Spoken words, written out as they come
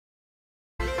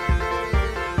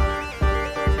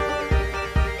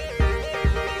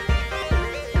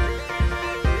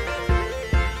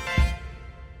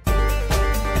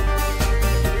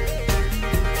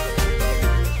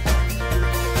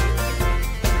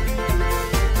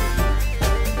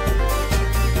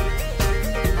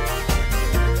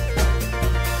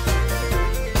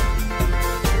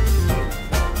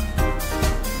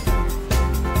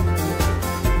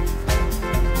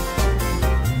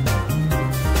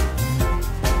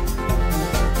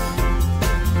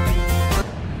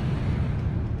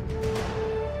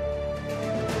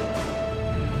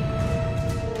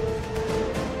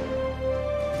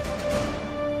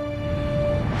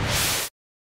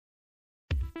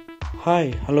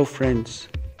Hello friends.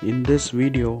 In this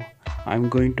video, I'm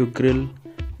going to grill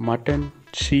Mutton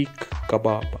Sheek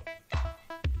Kebab.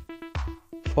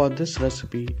 For this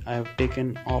recipe, I have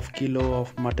taken half kilo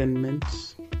of mutton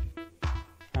mince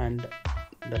and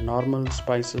the normal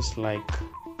spices like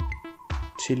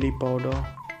chili powder,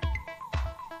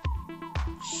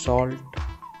 salt,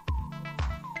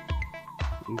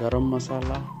 garam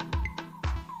masala,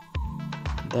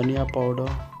 dhania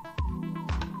powder,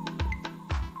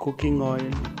 cooking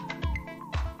oil,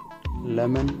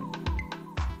 lemon,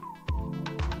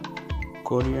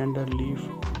 coriander leaf,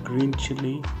 green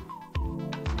chili,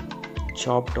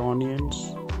 chopped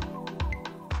onions,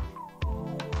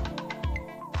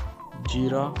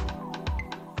 jeera,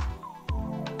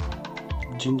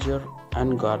 ginger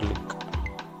and garlic.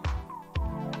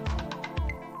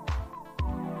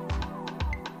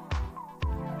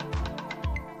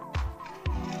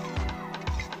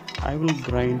 I will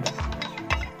grind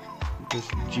this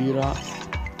jeera,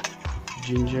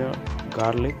 ginger,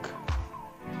 garlic,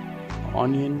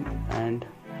 onion and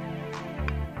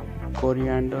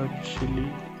coriander,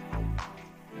 chili,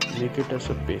 make it as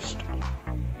a paste.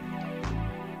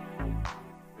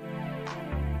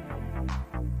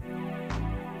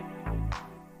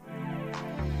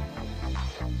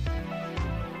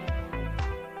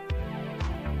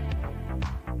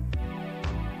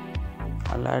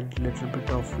 I'll add little bit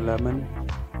of lemon,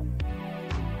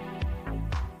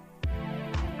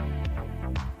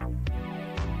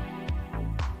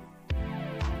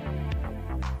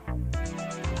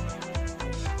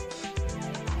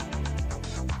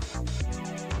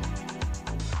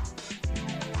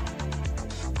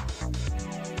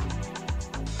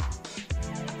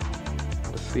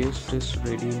 the paste is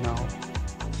ready now.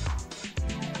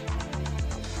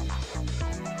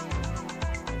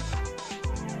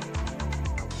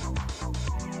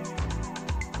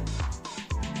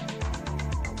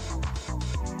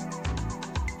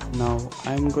 Now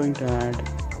I am going to add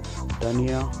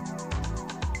dhania,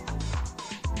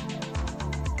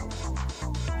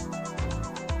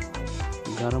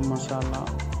 garam masala,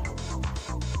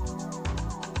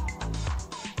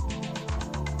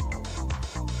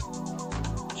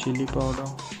 chili powder,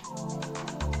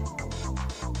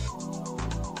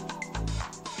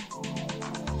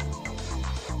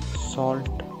 salt,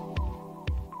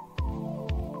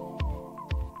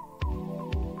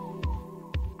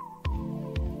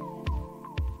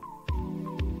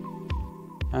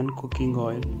 and cooking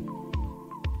oil.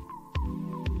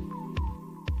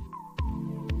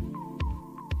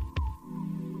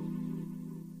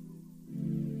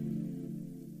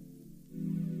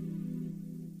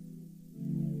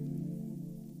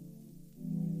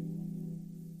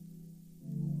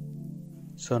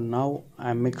 So now I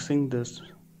am mixing this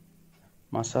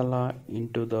masala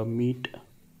into the meat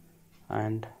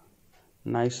and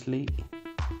nicely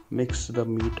mix the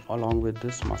meat along with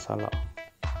this masala.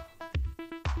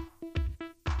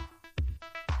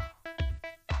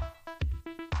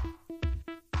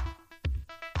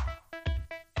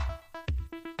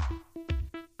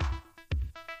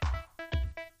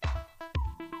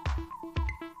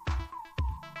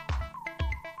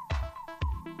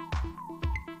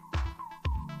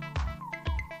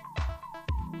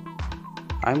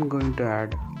 I'm going to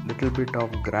add little bit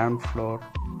of ground flour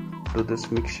to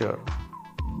this mixture.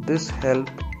 This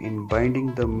helps in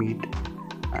binding the meat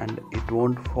and it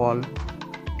won't fall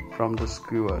from the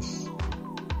skewers.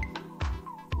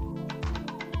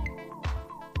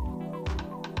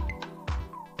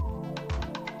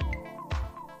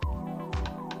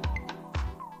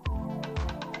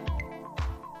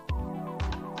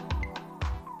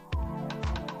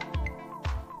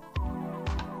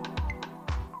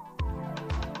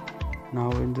 Now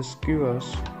in the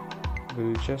skewers,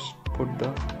 we'll just put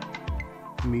the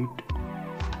meat.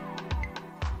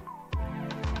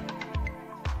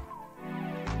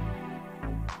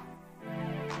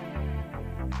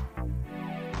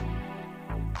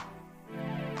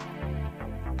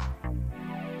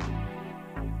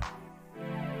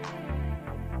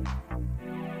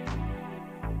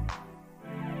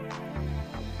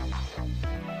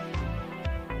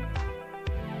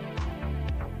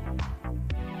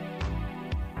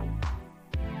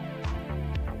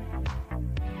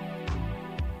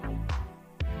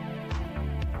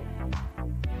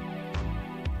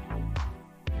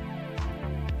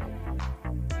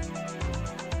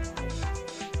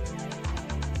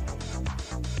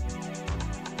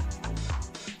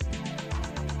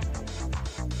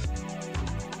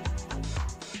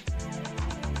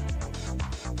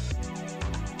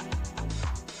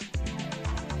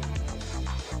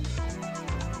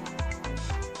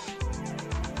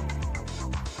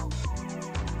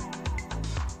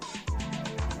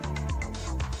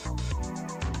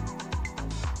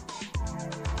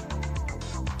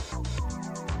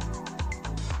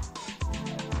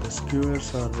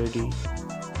 skewers are ready,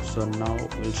 so now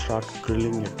we'll start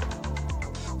grilling it.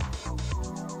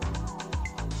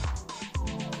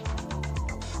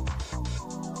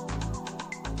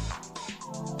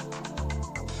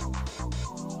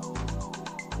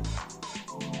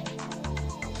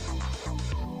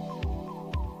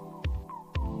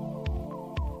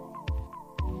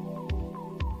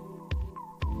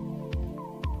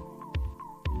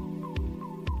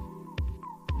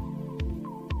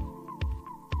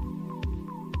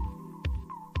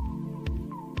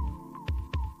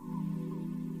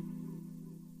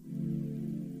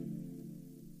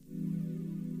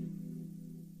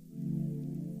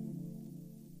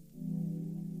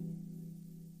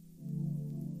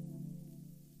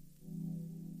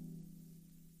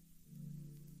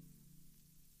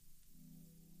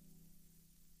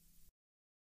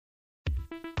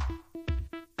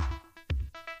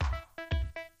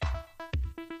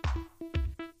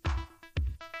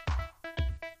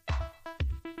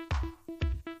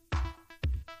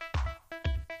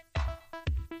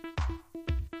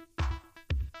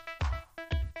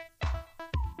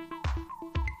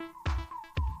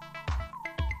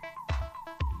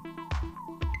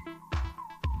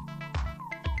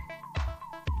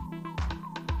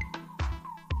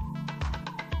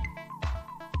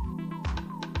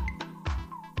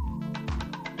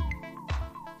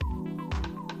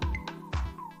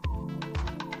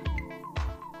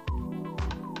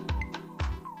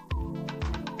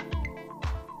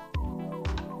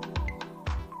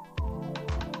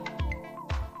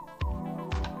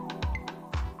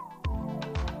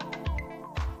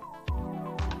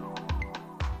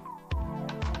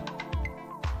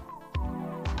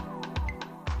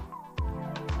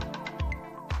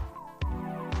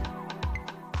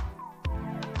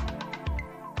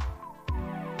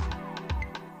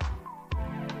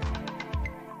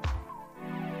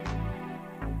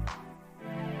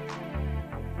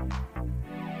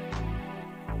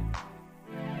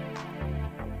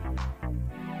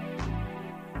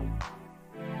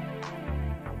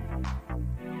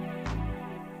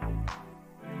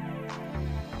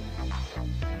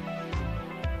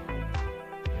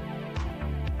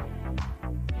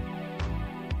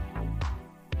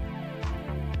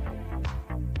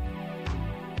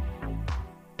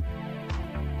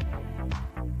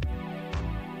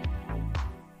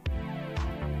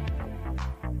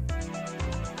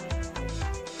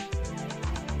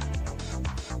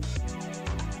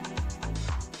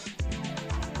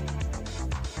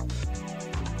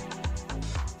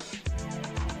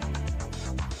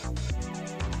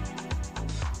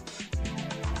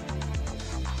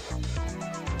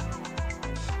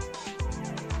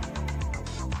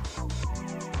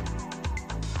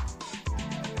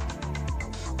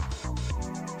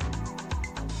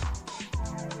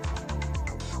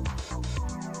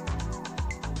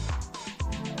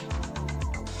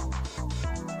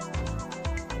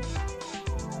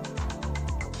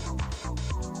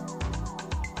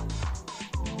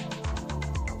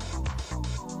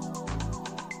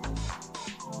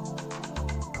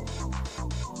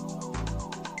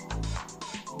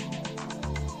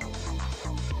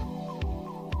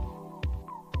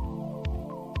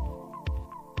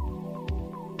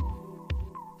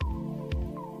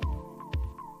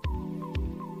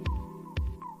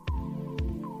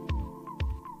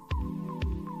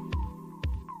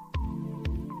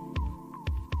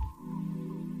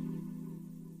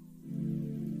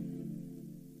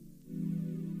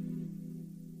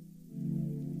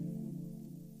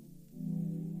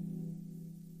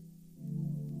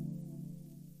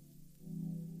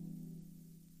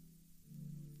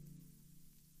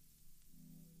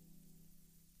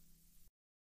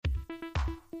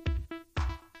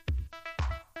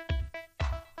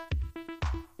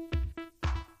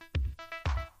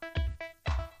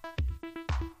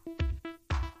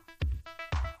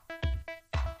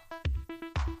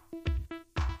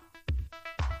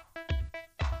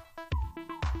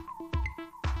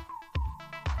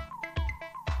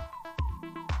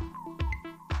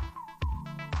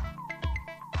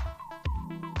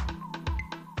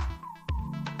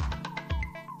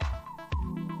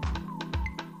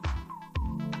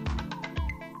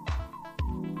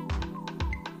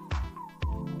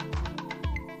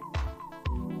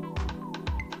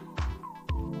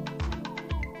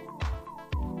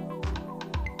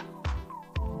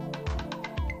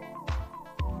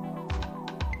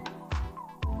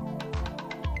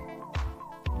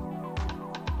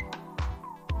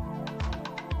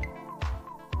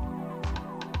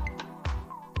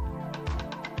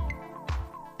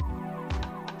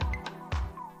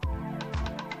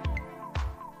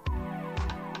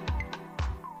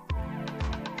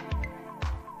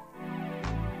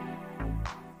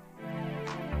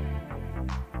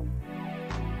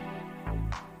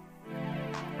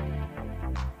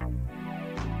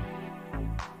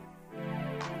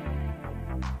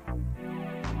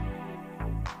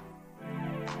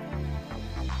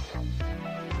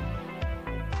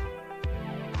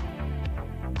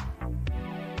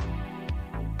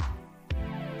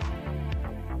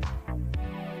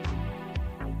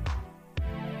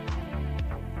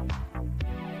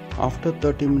 After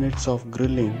 30 minutes of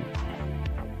grilling,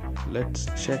 let's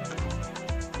check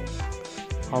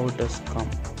how it has come.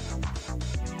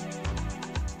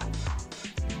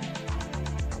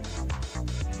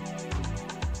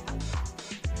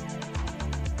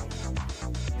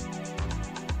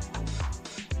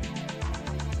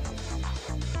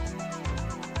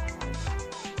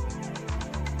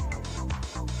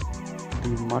 The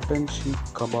Mutton Sheek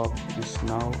Kebab is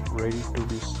now ready to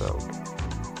be served.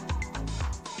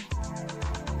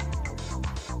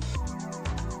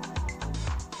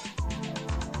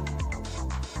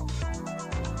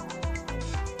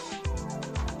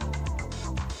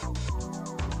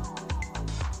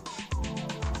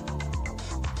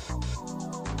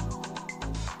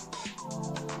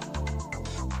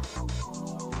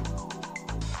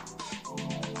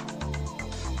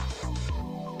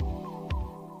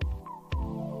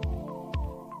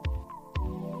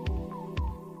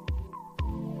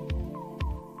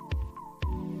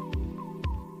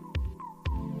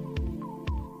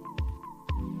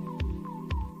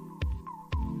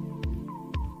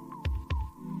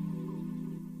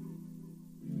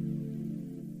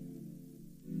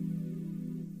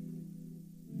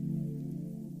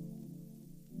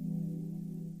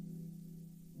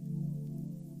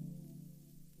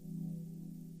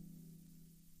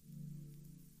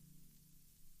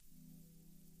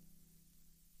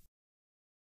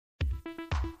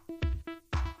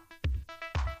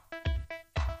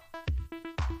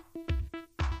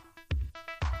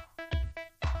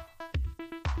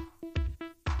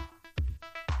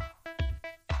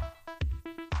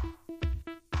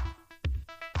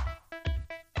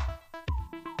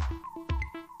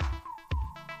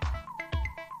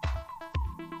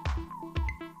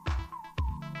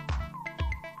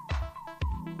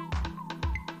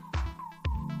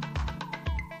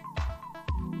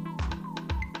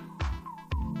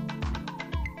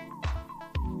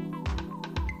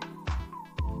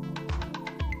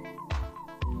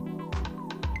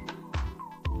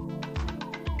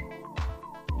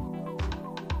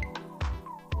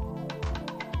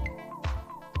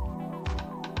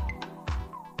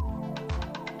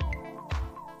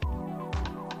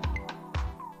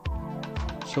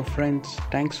 So friends,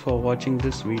 thanks for watching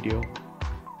this video.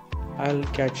 I'll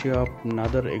catch you up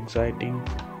another exciting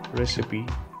recipe.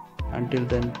 Until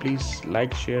then, please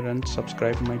like, share and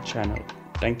subscribe my channel.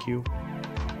 Thank you.